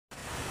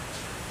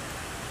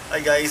Hi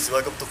guys,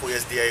 welcome to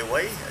Kuya's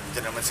DIY. Dito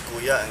naman si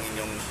Kuya, ang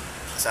inyong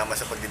kasama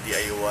sa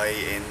pagdi-DIY.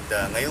 And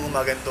ngayong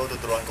umaga to,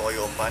 tuturuan ko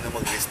kayo kung paano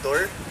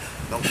mag-restore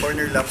ng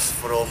corner lamps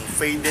from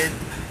faded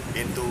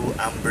into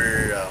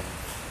amber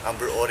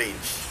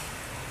orange.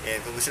 And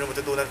kung gusto nyo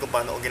matutunan kung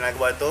paano ko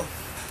ginagawa to,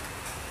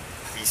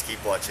 please keep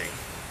watching.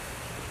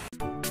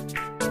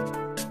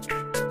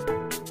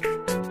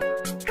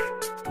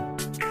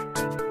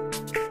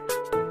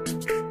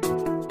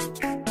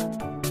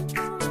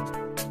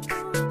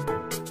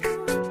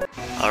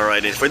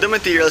 Alright, and for the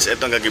materials, ito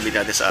ang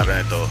gagamitin natin sa araw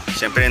na ito.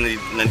 Siyempre,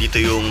 nandito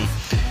yung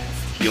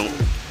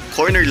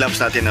corner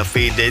lamps natin na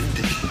faded.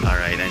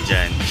 Alright,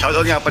 nandyan.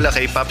 Shoutout nga pala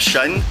kay Pops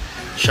Sean.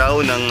 Siya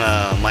ng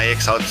My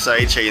Ex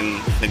Outside. Siya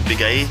yung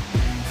nagbigay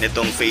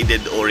nitong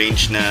faded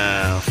orange na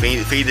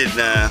faded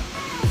na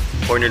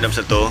corner lamps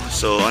na to.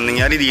 So, ang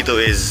nangyari dito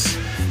is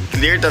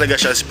clear talaga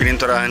siya.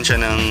 Pininturahan siya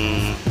ng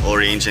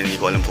orange. Hindi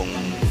ko alam kung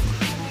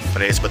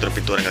parehas ba ito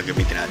pintura ang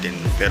gagamitin natin.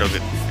 Pero,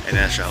 ano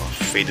na siya,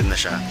 faded na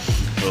siya.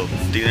 So,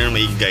 tingnan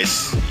nyo maigi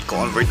guys,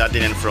 i-convert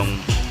natin yan from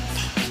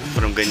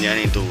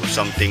ganyan into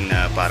something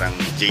na parang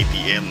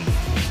JTM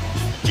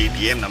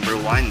number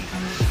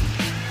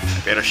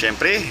 1. Pero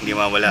syempre, hindi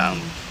mawala ang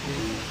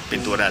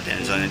pintura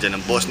natin. So, nandiyan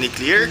ang Bosny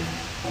clear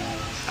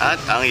at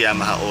ang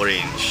Yamaha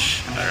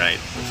orange. Alright.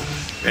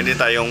 Meron din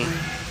tayong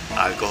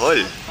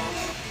alcohol.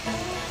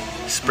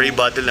 Spray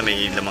bottle na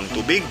may lamang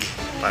tubig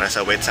para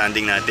sa wet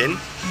sanding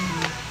natin.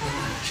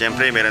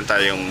 Syempre, meron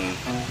tayong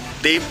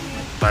tape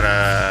para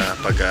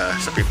pag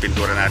sa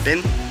pintura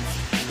natin.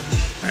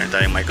 Meron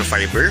tayong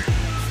microfiber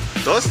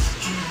cloth.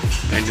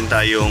 Meron din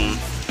tayong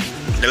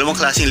dalawang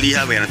klaseng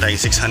liha. Meron tayong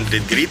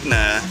 600 grit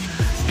na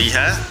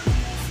liha,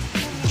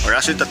 or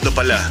actually tatlo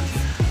pala.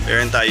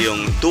 Meron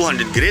tayong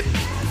 200 grit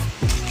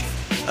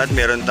at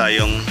meron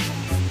tayong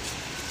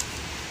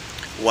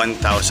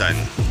 1,000.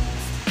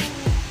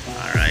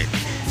 Alright,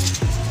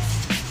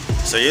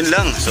 so yun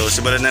lang. So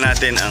simulan na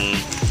natin ang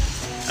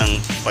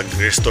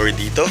pag-restore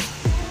dito.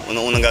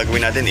 Unang-unang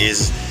gagawin natin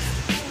is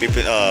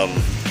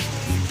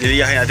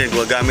liliyahin natin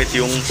gamit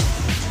yung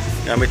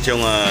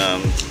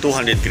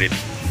 200 grit.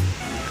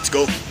 Let's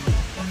go.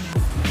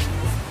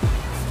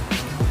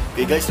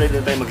 Okay guys, ready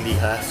na tayo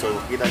magliha. So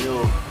kita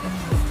nyo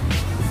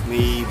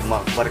may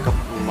marka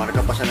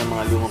pa siya ng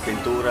mga lumang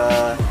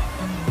pintura,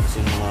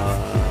 kasi mga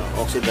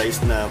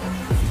oxidized na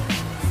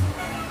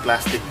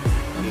plastic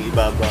yung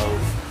ibabaw.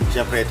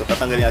 Siyempre ito,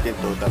 tatanggalin natin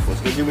to, tapos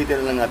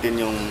gagamitin na lang natin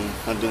yung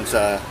nandun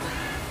sa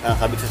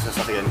kabit sa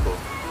sasakyan ko.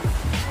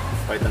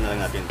 Palitan na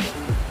lang natin to.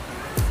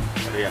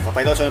 Pero yan,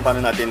 papayta ko sa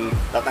paano natin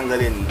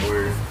tatanggalin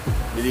or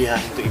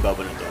bilihahin ito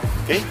ibabaw na to.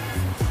 Okay?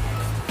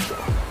 Let's go.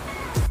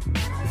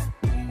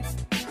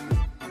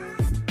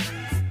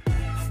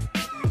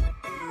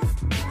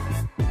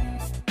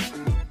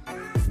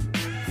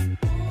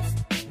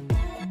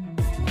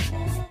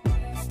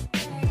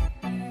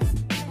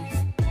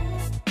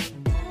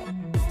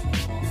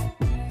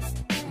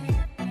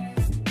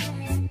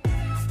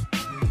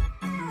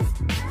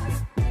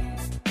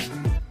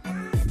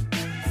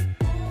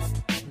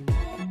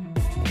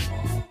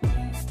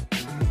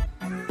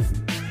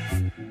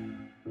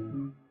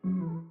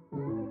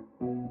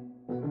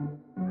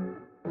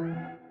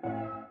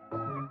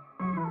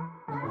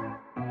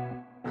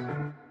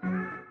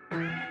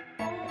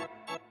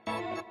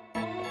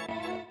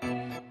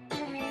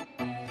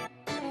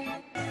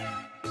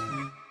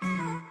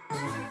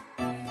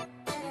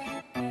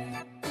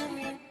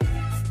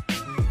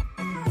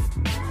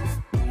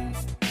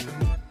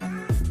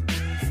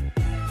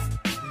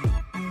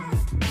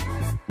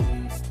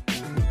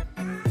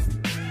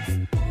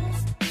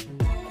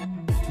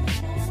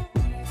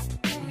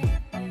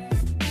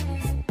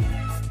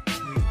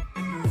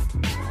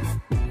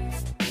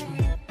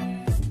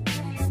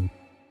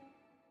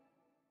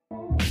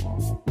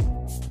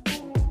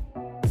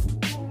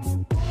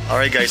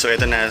 Alright guys, so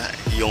ito na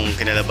yung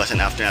kinalabasan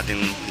after natin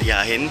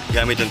liyahin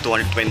gamit yung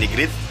 220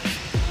 grit.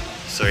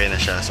 So yan na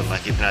siya. So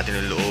makikita natin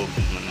yung loob.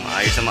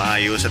 Maayos na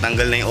maayos. At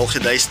tanggal na yung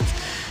oxidized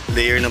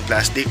layer ng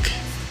plastic.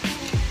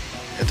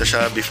 Ito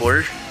siya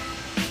before.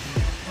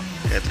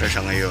 Ito na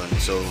siya ngayon.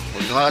 So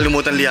huwag nyo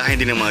kakalimutan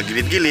liyahin din ng mga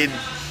gilid-gilid.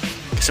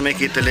 Kasi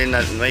makikita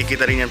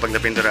rin yan pag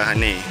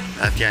napinturahan eh.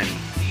 Lahat yan.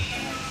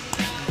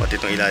 Pati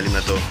itong ilalim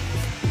na to.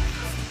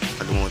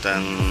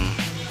 Kalimutan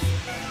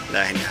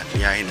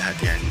liyahin lahat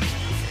yan.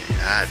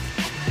 At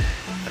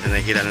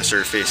nakikita ng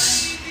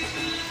surface.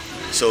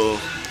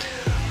 So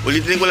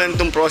ulitin ko lang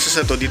itong process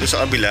na to dito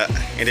sa kabila,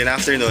 and then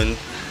after nun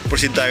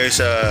proceed tayo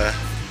sa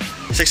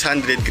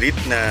 600 grit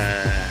na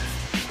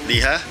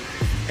liha,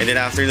 and then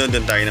after nun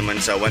dun tayo naman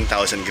sa 1,000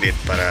 grit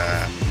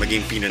para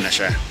maging pino na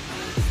siya.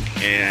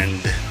 And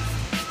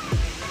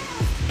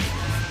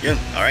yun,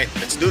 alright,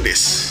 let's do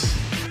this.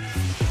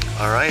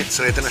 Alright,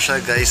 so ito na siya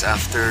guys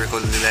after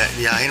ko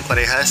lihahin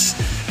parehas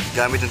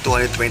gamit ng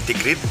 220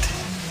 grit.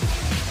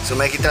 So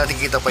makikita natin,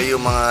 kita pa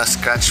yung mga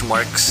scratch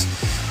marks,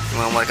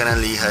 yung mga marka ng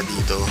liha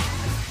dito.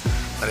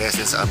 Parehas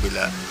din sa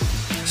kabila.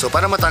 So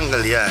para matanggal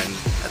yan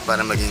at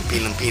para maging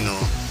pinong-pino,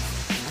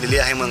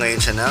 liliyahin mo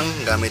ngayon siya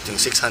ng gamit yung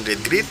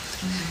 600 grit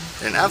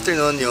And after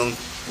nun, yung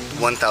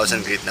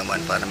 1,000 grit naman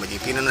para maging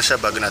pino na siya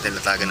bago natin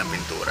latagan ng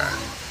pintura.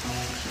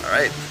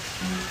 Alright,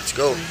 let's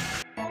go!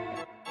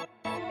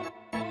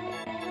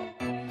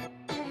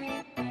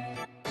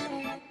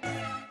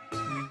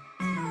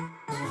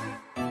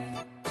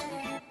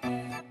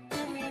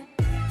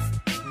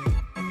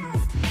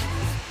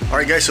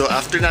 Alright guys, so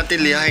after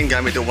natin lihain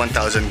gamit yung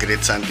 1,000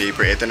 grit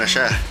sandpaper, ito na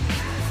siya.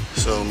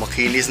 So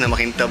makinis na,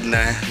 makintab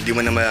na, hindi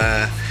mo na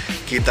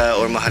makita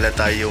or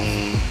mahalata yung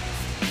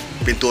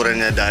pintura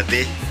na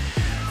dati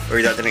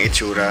or dati ng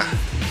itsura.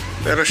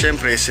 Pero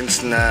syempre, since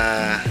na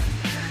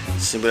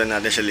simulan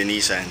natin siya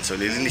linisan, so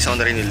lilinisan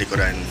ko na rin yung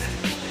likuran.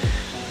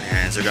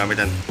 Ayan, so gamit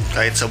ng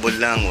kahit sabon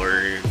lang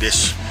or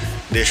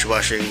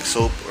dishwashing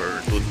soap or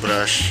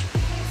toothbrush.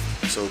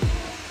 So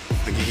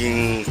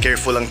nagiging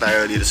careful lang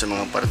tayo dito sa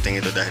mga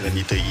parting ito dahil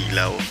nandito yung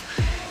ilaw.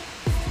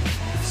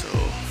 So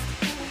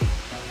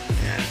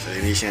ayan, so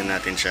linisin na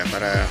natin siya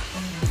para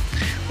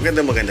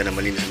maganda na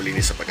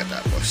malinis sa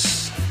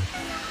pagkatapos.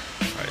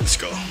 Alright, let's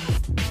go.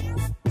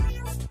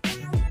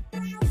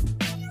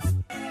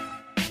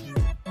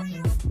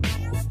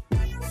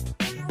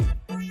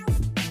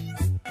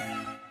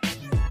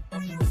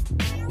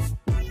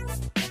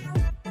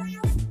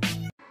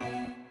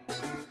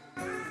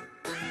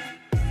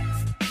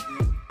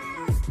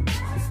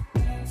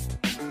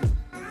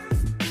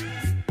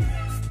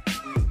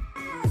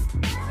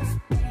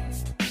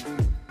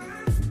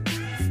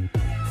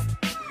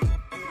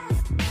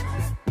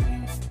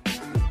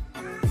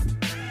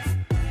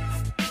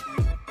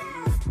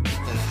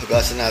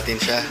 Hugasan natin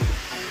siya.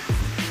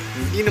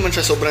 Hindi naman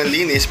siya sobrang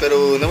linis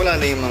pero nawala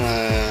na yung mga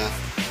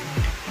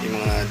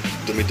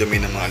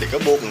dumi-dumi ng mga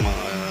alikabok, ng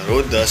mga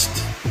road dust.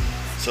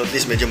 So at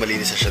least medyo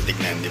malinis na siya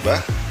tignan, di ba?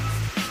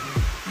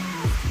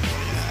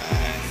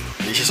 Ayan.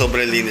 Hindi siya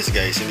sobrang linis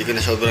guys. Hindi ko na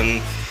sobrang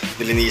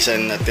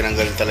nilinisan at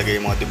tinanggal talaga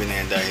yung mga dumi na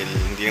yan dahil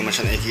hindi naman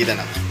siya nakikita,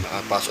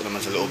 nakapasok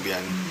naman sa loob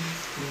yan.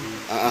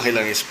 Ang akin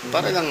lang is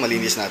para lang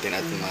malinis natin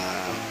at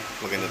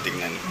maganda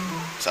tignan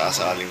sa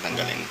aling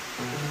tanggalin.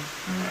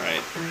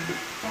 Alright.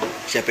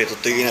 Siyempre,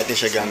 tutuyuin natin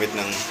siya gamit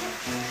ng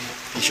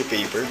tissue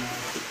paper.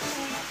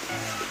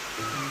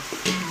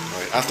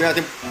 Alright. After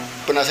natin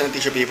punasan ng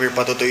tissue paper,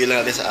 patutuyuin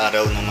lang natin sa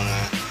araw ng mga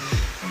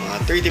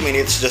 30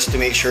 minutes just to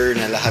make sure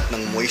na lahat ng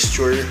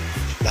moisture,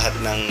 lahat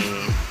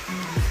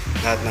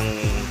ng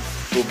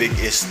tubig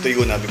is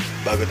tuyo na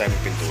bago tayo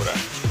magpintura.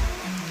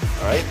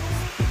 Alright?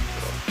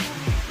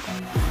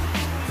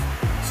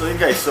 So yun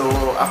guys, so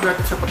after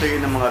natin siya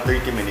patuyuin ng mga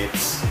 30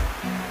 minutes,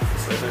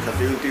 so ito siya,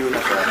 tuyo-tuyo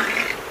na siya.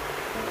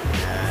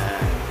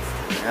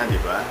 Ayan,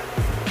 di ba?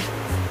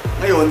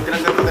 Ngayon,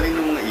 tinanggal ko na rin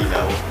ng mga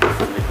ilaw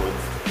sa likod.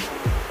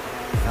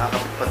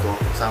 Nakakapit pa to,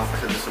 kasama pa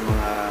siya doon sa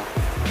mga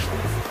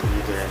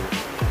dito yan.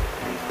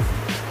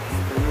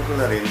 Tinanggal ko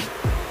na rin.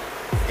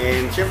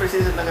 And syempre,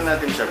 since natanggal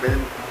natin siya,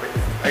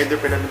 either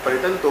pwede natin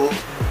palitan to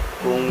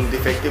kung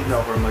defective na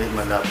or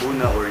malabo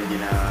na or hindi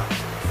na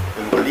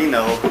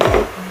kalinaw.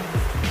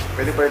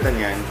 Pwede palitan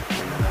yan.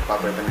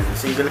 Napapalitan yan ng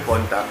single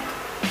contact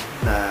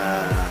na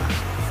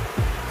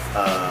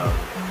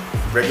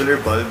regular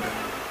bulb.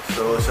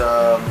 So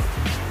sa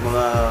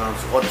mga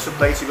auto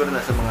supply siguro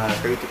nasa mga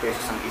 30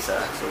 pesos ang isa.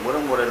 So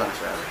murang-mura lang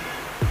siya.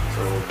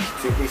 So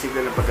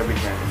simple lang pagkabit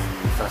niyan,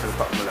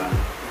 sasalpak mo lang.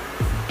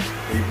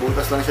 May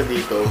butas lang siya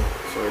dito.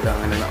 So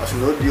kailangan na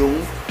nakasunod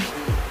yung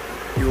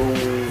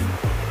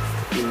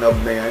knob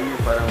na yan,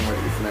 yung parang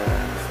maliit na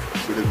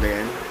bilog na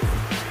yan.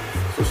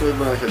 Susunod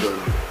mo lang siya doon.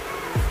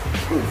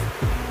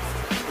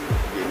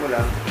 Hindi mo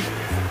lang.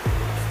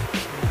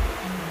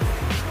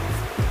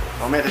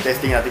 Mamaya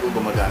testing natin kung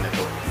gumagana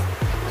ito.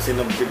 Kasi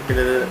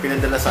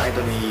pinadala sa akin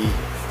ito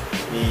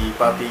ni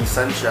Papi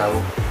Shanshaw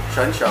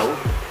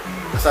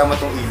kasama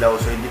tong ilaw,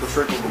 so hindi ko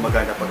sure kung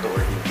gumagana pa ito or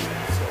hindi.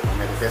 So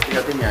mamaya testing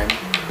natin yan.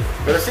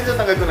 Pero since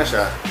natanggal ko na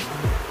siya,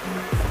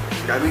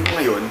 gagawin ko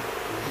ngayon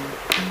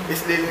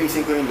is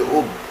lilinisin ko yung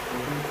loob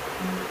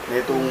na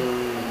itong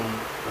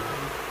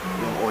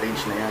yung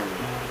orange na yan.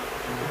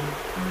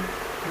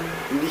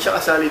 Hindi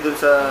siya kasali dun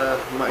sa,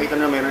 makita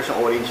na meron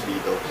siyang orange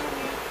dito.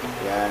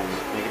 Yan,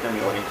 nakikita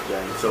may orange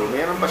dyan. So,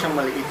 meron pa siyang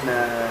maliit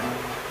na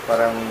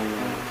parang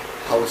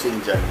housing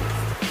dyan.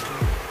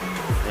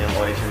 Yung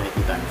orange na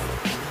nakikita nyo.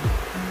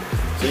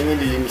 So, yun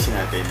yung lilinisin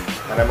natin.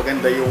 Para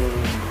maganda yung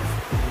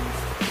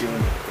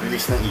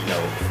release ng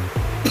ilaw.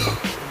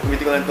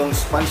 Gamitin ko lang itong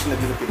sponge na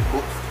dinupit ko.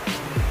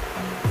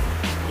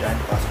 Yan,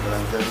 pasok ko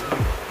lang dyan.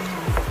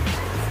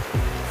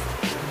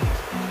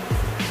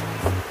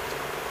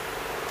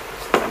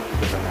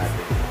 Ito lang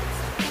natin.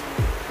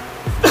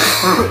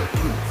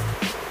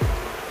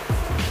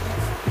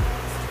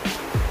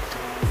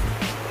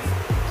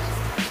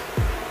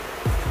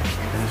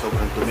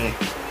 Sobrang dumi.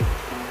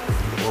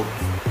 Loob.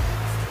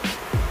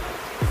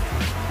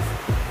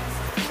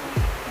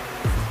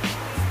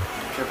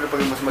 Siyempre pag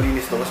mas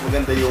malinis to, mas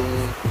maganda yung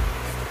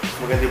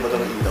bato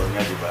ng ilaw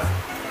niya, di ba?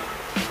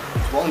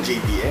 Mukhang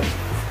JDM.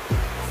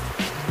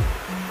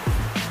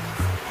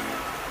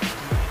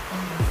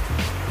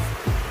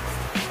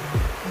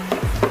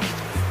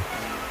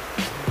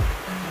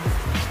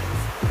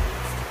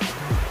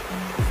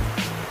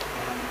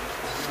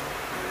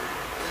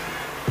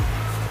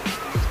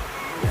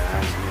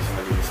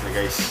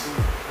 guys.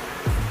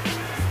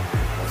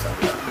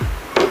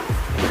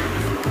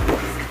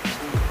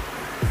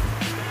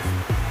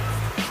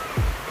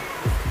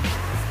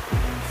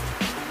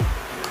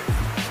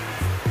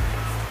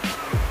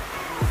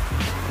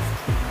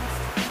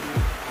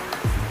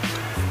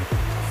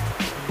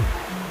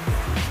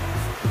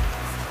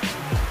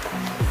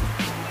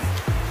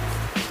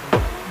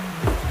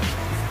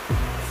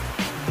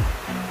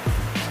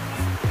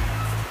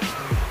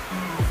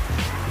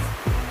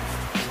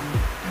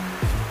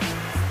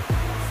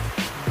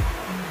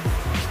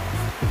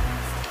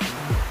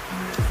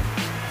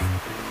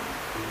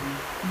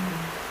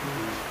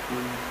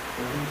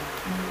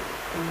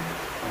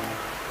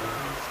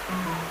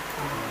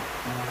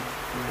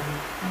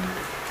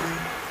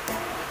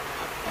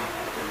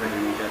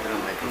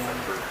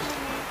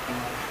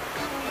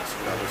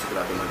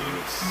 Sigurado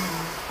malinis.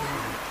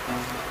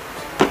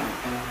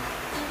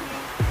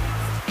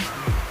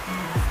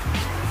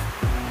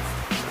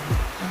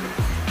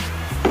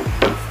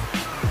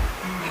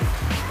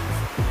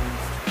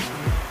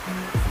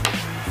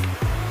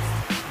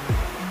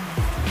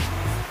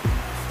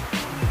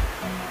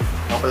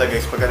 Pala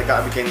guys, pagka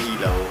nakakabit kayo ng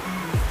ilaw,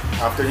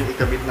 after yung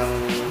ikabit ng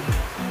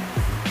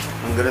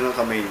gano'n ng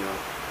kamay nyo,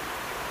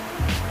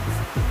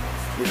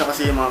 minsan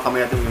kasi yung mga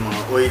kamay natin, yung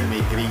mga oil,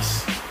 may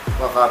grease,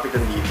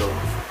 makakapitan dito.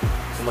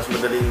 So mas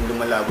madaling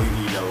lumalabo yung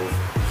ilaw,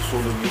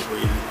 susunog yung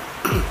oil.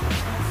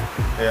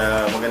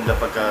 Kaya maganda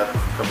pagka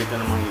kabit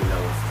na ng mga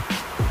ilaw,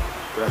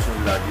 brush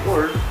nyo lagi,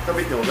 or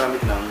kabit nyo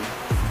gamit ng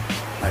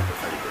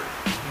microfiber.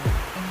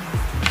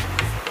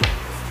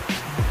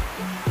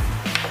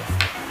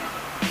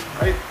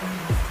 Right?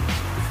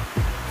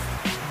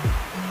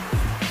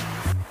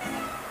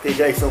 Okay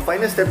guys, so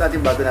final step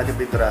natin bago natin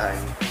pinturahan.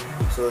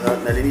 So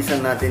nalinisan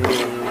natin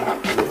yung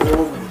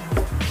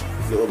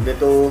loob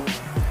nito,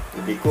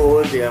 yung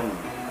likod,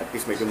 at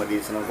least medyo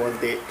malinis ng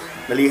konti.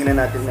 Nalihan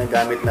na natin ng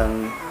gamit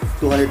ng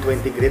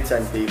 220 grit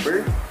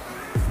sandpaper,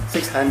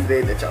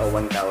 600 at saka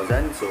 1000.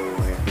 So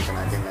kita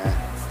natin na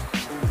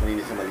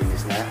malinis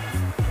na.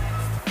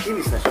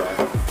 Inis na siya.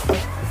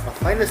 Ang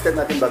final step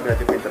natin bago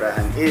natin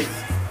pinturahan is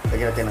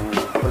lagyan natin ng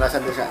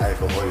punasan din siyang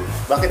alcohol.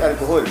 Bakit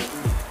alcohol?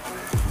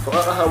 So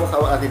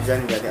kakahawak-hawak natin dyan,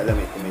 hindi natin alam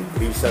kung may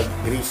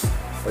grease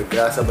o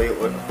grasa ba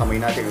yung kamay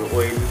natin o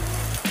oil.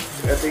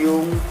 So ito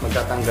yung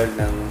magtatanggal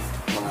ng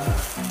mga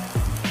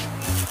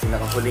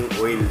pinakahuling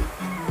oil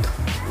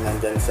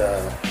nandyan sa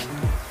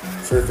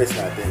surface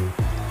natin.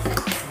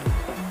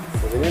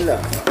 So ganyan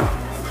lang.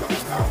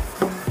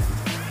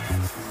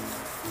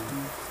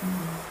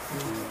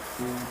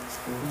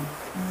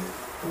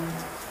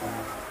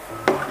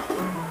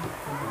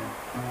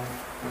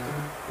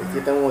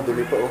 Kita mo,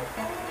 duli pa oh.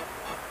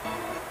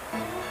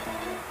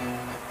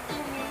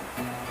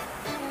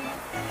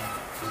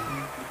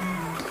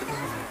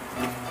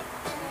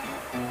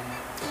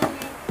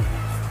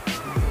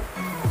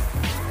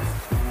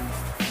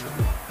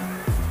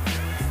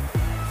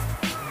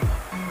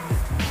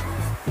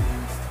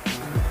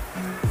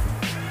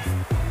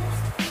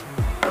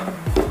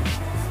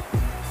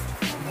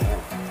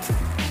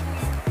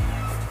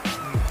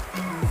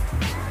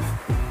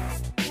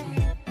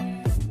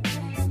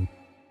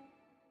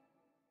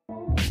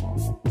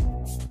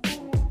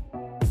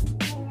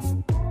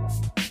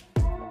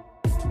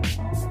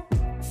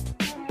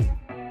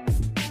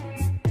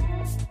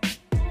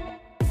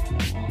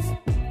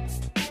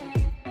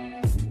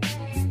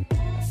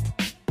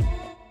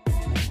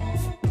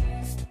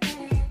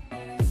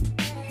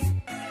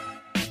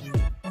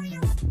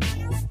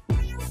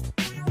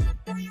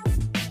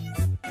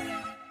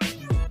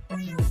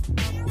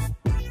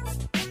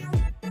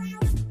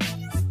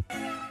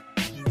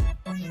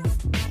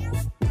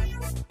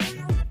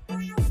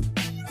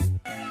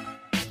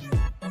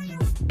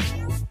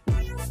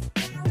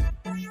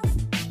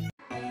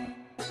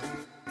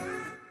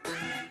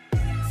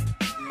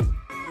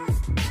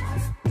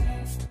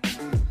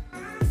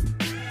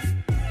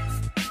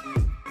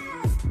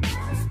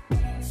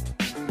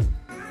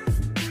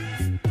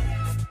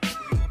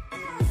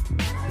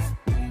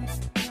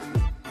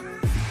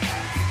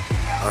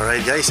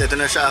 Alright guys, ito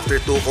na siya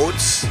after 2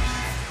 coats.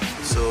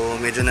 So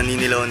medyo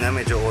naninilaw na,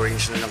 medyo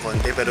orange na ng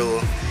konti,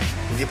 pero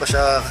hindi pa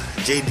siya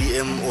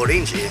JDM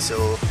orange eh.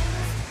 So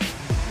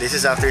this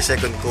is after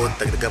second coat,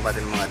 dagdagan pa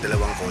natin mga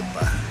 2 coat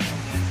pa.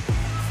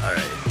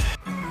 Alright.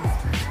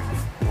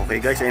 Okay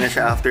guys, ayun na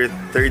siya after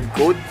third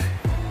coat.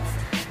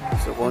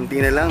 So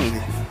konti na lang,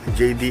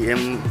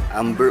 JDM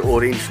amber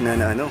orange na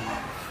ano,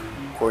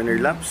 corner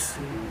laps.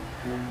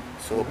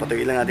 So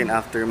patuloy lang natin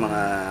after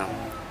mga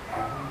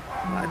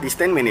at least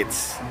 10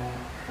 minutes.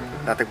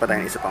 Tatagpa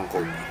tayo ng isa pang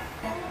coat.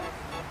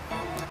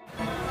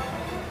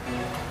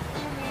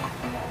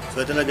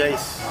 So ito na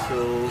guys.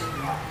 So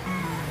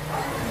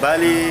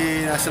bali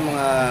nasa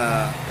mga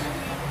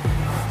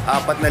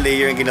 4 na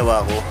layer yung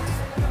ginawa ko.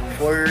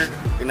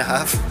 4.5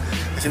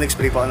 kasi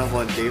nag-spray pa ako ng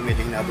konti.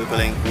 Medyo hinabol ko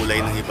lang yung kulay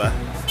ng iba.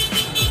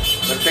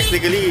 But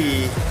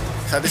technically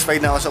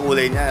satisfied na ako sa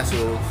kulay niya.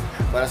 So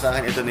para sa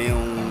akin ito na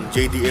yung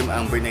JDM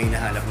amber na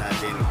hinahanap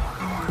natin.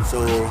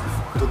 So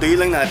tutuloy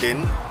lang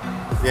natin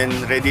Then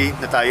ready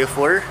na tayo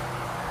for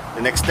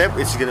the next step.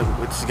 It's gonna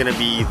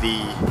be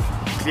the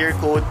clear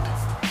coat,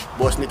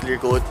 Bosny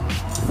clear coat,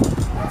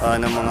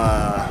 ng mga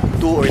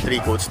 2 or 3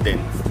 coats din.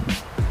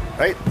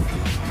 Right?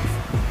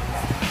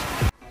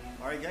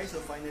 Alright guys,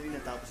 so finally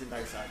natapos din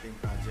tayo sa ating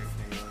project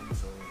ngayon.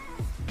 So,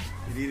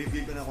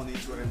 i-reveal ko na kung ano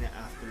yung itsura niya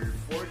after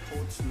 4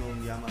 coats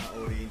ng Yamaha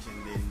orange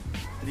and then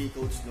 3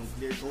 coats ng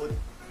clear coat.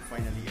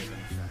 Finally, ito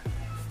na siya.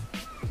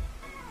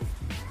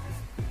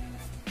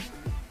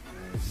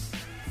 Nice.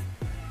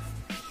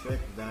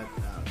 Check that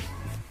out.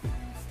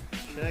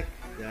 Check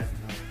that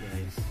out,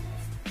 guys.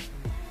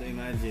 So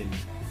imagine,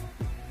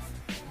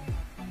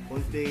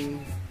 konting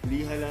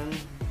liha lang,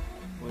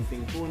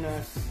 konting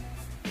punas,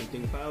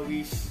 konting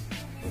pawis,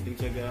 konting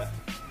tiyaga,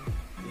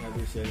 you have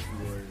yourself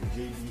your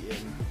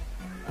JDM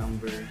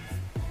Amber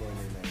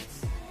corner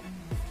lights.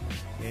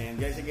 And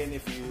guys, again,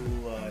 if you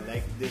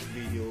like this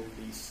video,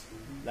 please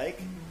like,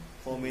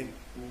 comment,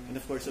 and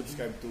of course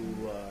subscribe to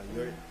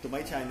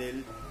my channel.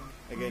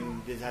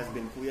 Again, this has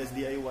been Kuya's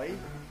DIY.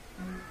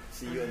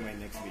 See you on my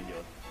next video.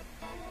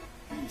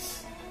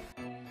 Peace.